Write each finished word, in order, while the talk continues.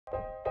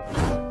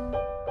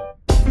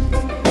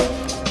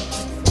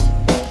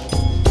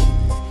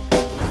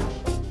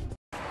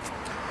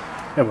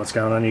Hey, what's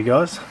going on, you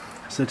guys?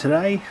 So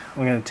today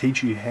I'm going to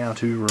teach you how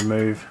to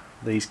remove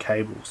these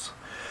cables.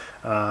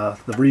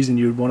 The reason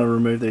you'd want to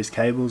remove these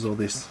cables or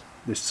this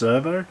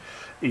servo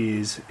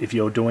is if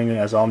you're doing,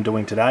 as I'm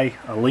doing today,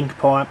 a link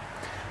pipe,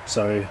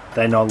 so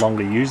they no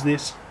longer use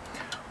this,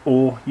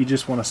 or you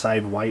just want to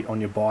save weight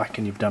on your bike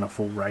and you've done a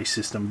full race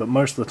system. But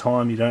most of the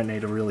time you don't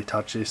need to really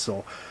touch this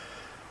or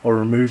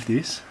remove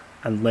this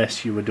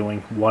unless you were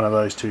doing one of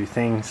those two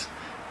things,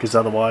 because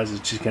otherwise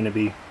it's just going to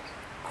be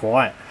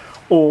quiet.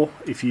 Or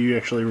if you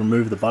actually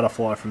remove the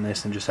butterfly from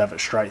this and just have it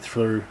straight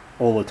through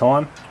all the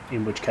time,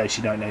 in which case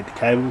you don't need the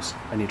cables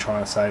and you're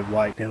trying to save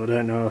weight. Now I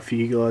don't know if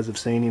you guys have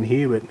seen in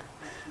here, but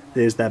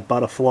there's that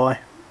butterfly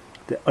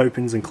that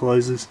opens and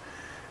closes.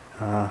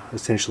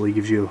 Essentially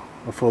gives you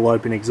a full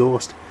open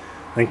exhaust,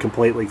 then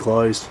completely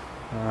closed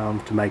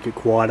to make it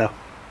quieter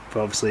for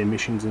obviously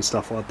emissions and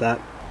stuff like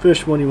that.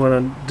 First one you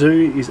want to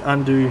do is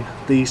undo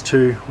these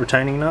two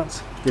retaining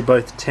nuts. They're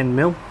both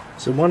 10mm.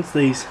 So once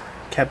these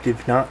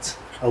captive nuts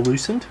are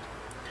loosened,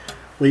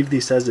 leave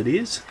this as it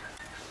is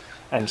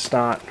and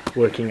start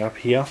working up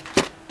here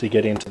to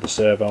get into the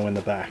servo in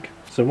the back.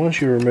 So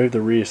once you remove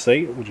the rear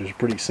seat, which is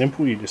pretty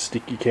simple, you just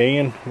stick your key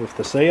in with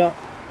the seat up.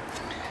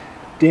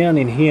 Down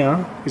in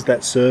here is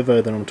that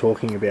servo that I'm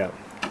talking about.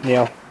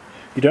 Now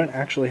you don't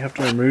actually have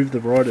to remove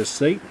the rider's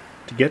seat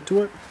to get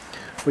to it.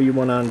 What you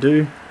want to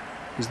undo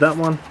is that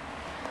one,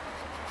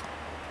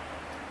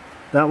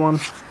 that one,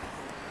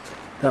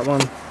 that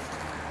one,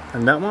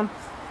 and that one.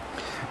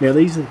 Now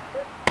these are,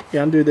 you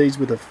undo these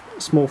with a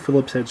small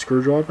Phillips head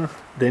screwdriver.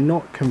 They're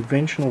not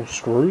conventional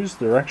screws,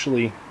 they're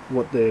actually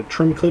what they're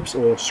trim clips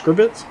or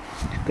scrivets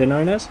they're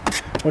known as.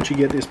 Once you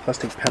get this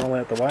plastic panel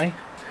out the way,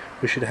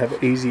 we should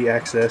have easy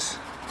access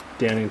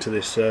down into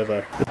this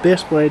servo. The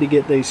best way to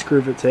get these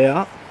scrivets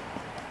out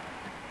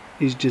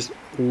is just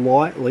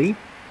lightly,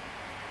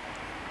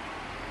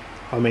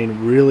 I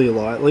mean really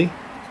lightly,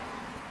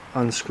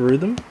 unscrew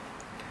them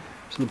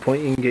to the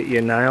point you can get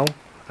your nail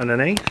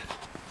underneath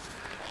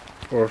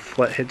or a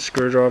flathead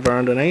screwdriver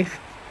underneath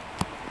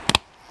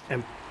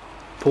and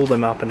pull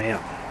them up and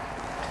out.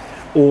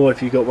 Or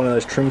if you've got one of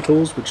those trim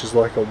tools which is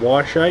like a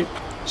Y shape,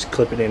 just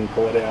clip it in and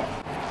pull it out.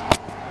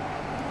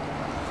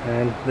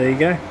 And there you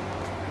go.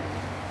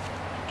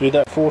 Do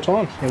that 4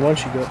 times. And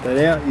once you got that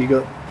out, you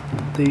got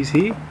these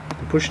here,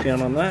 you push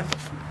down on that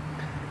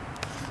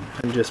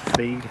and just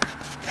feed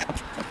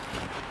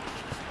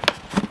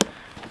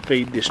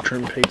this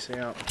trim piece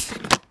out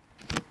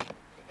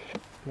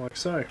like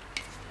so.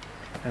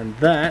 And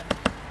that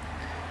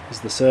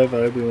is the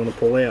servo we want to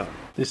pull out.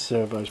 This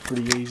servo is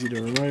pretty easy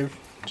to remove,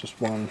 just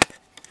one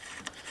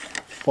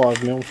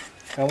 5mm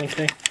Allen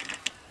key.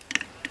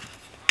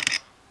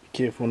 Be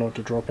careful not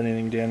to drop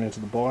anything down into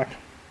the bike.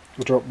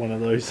 I dropped one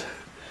of those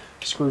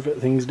screw fit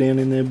things down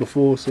in there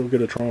before, so we've got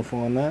to try and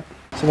find that.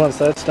 So once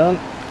that's done,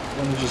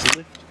 then just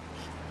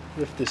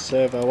lift this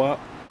servo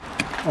up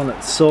on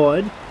its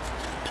side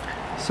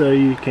so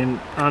you can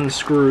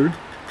unscrew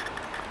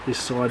this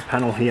side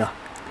panel here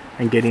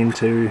and get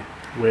into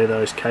where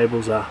those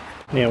cables are.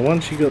 Now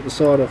once you got the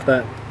side off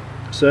that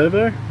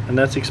servo and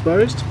that's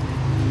exposed,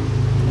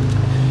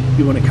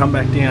 you want to come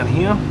back down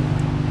here.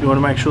 You want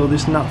to make sure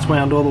this nut's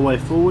wound all the way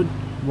forward,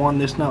 wind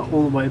this nut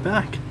all the way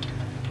back,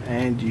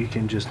 and you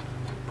can just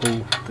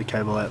pull the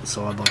cable out the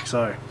side like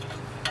so.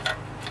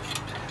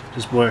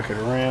 Just work it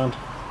around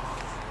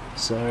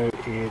so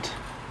it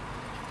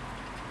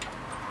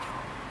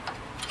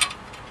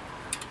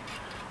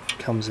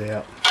comes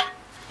out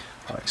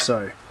like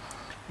so.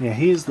 Now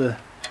here's the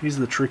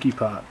tricky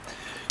part.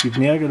 You've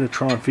now got to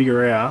try and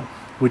figure out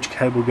which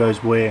cable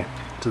goes where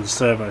to the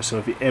servo. So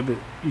if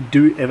you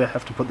do ever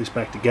have to put this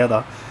back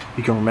together,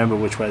 you can remember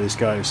which way this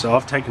goes. So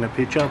I've taken a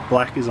picture.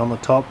 Black is on the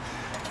top,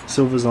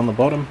 silver's on the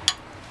bottom.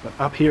 But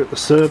up here at the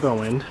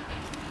servo end,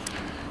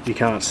 you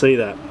can't see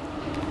that.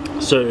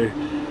 So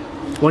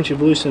once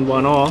you've loosened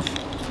one off,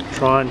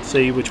 try and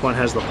see which one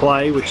has the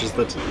play, which is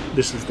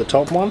this is the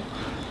top one.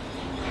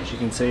 As you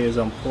can see as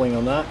I'm pulling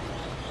on that,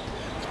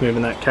 it's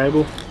moving that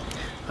cable,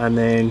 and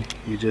then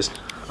you just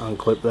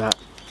unclip that.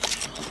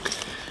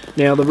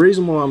 Now the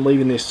reason why I'm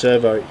leaving this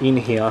servo in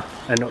here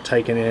and not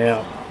taking it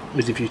out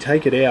is if you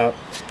take it out,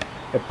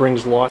 it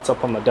brings lights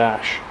up on the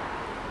dash.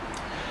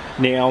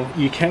 Now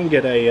you can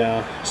get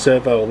a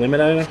servo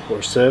eliminator or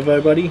a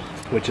servo buddy,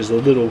 which is a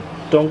little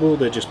dongle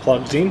that just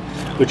plugs in,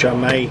 which I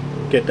may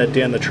get that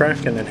down the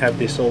track and then have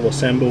this all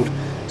assembled,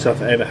 so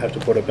if I ever have to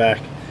put it back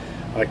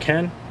I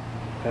can,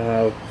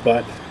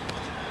 but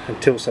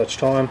until such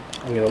time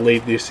I'm going to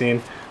leave this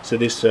in, so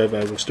this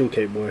servo will still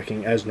keep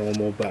working as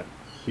normal but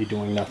be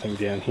doing nothing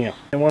down here.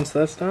 And once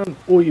that's done,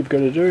 all you've got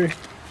to do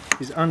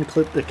is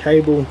unclip the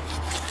cable.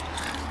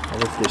 I'll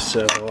lift this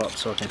servo up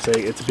so I can see.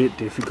 It's a bit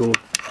difficult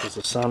because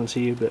the sun's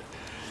here, but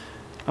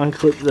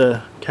unclip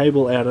the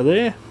cable out of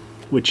there,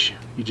 which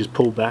you just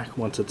pull back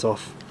once it's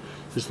off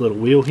this little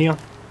wheel here,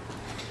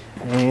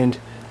 and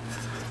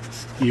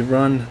you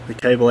run the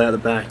cable out the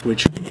back,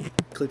 which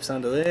clips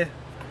under there.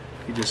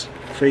 You just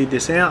feed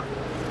this out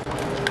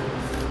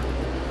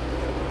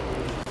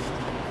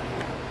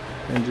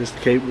and just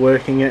keep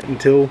working it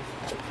until you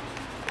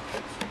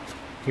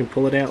can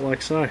pull it out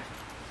like so.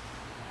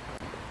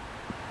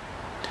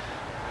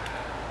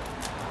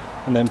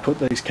 And then put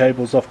these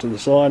cables off to the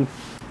side.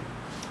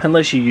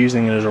 Unless you're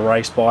using it as a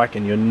race bike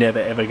and you're never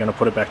ever going to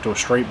put it back to a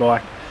street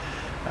bike,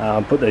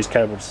 put these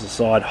cables to the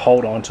side,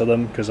 hold on to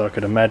them, because I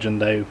could imagine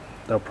they'll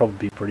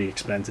probably be pretty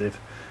expensive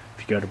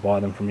if you go to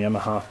buy them from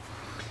Yamaha.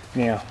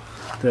 Now,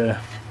 the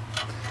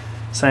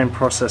same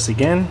process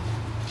again.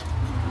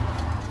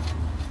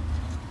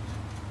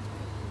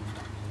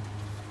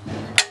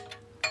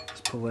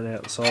 Just pull it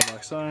out the side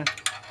like so,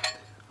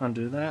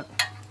 undo that,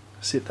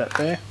 sit that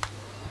there.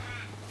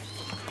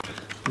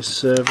 This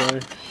servo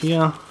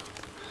here,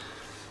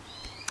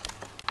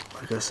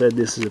 like I said,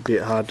 this is a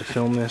bit hard to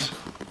film this.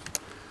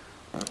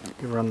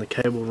 You run the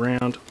cable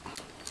round.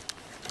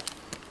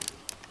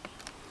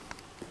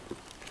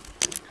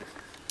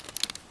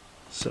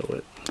 So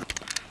it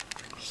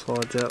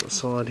slides out the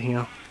side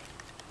here.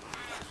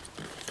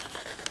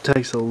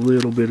 Takes a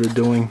little bit of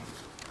doing.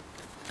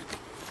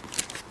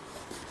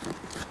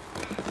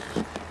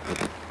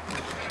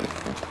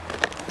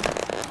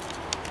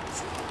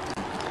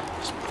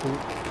 Just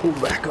pull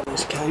back on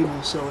this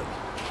cable so it,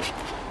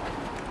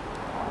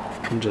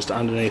 I'm just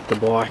underneath the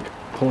bike,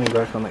 pulling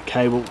back on that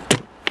cable.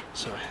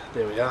 So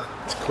there we are,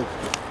 it's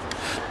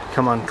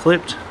come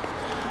unclipped.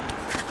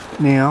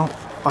 Now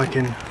I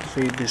can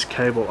feed this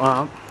cable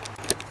up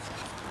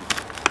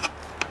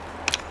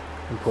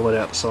and pull it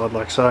out the side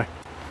like so,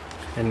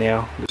 and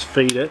now just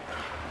feed it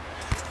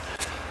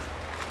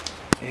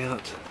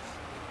out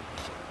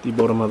the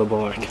bottom of the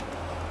bike.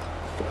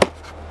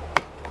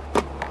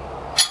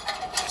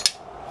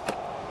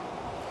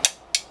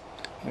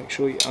 Make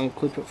sure you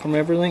unclip it from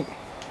everything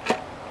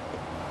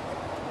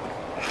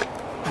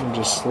and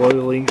just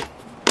slowly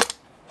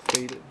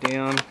feed it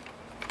down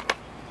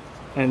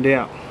and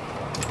out,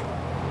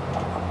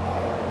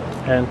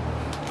 and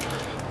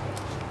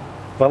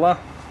voila,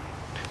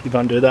 you've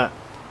undone that.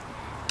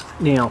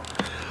 Now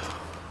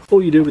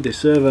all you do with this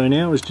servo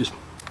now is just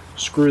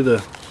screw the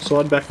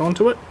side back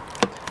onto it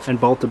and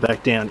bolt it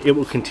back down. It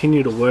will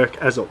continue to work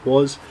as it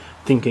was,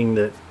 thinking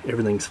that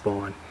everything's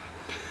fine,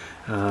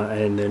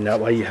 and then that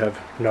way you have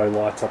no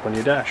lights up on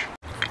your dash.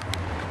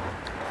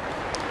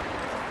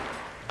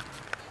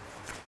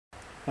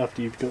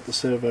 After you've got the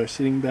servo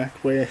sitting back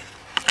where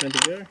it's meant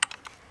to go,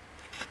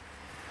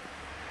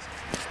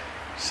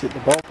 sit the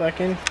bolt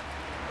back in.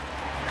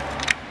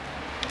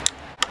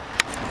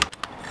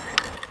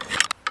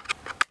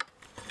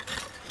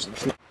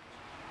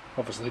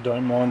 Obviously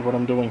don't mind what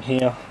I'm doing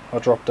here. I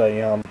dropped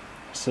a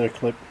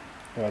circlip,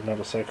 not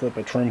a circlip,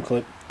 a trim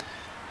clip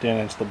down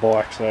into the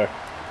bike, so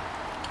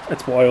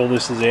that's why all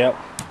this is out,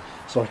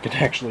 so I can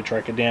actually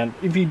track it down.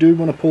 If you do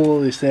want to pull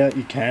all this out,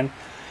 you can.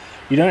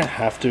 You don't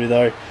have to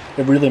though,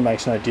 it really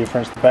makes no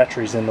difference. The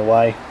battery's in the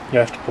way, you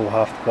have to pull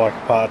half the bike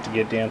apart to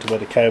get down to where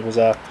the cables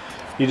are.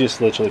 You just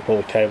literally pull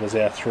the cables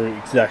out through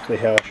exactly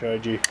how I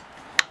showed you.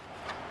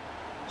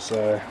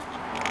 So,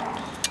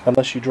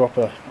 unless you drop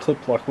a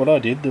clip like what I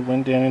did that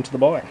went down into the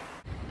bike.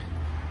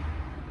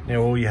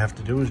 Now all you have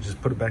to do is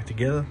just put it back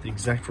together, the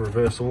exact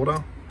reverse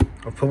order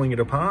of pulling it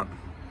apart,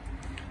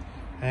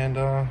 and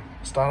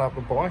start up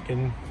the bike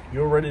and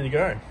you're ready to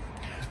go.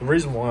 The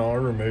reason why I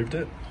removed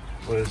it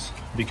was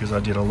because I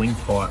did a link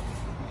pipe.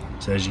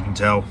 So as you can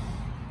tell,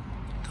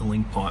 the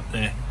link pipe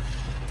there.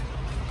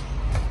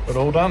 But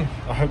all done.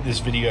 I hope this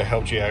video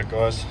helped you out,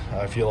 guys.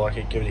 If you like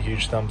it, give it a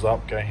huge thumbs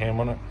up, go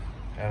ham on it.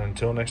 And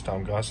until next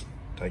time, guys,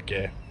 take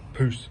care.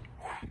 Peace.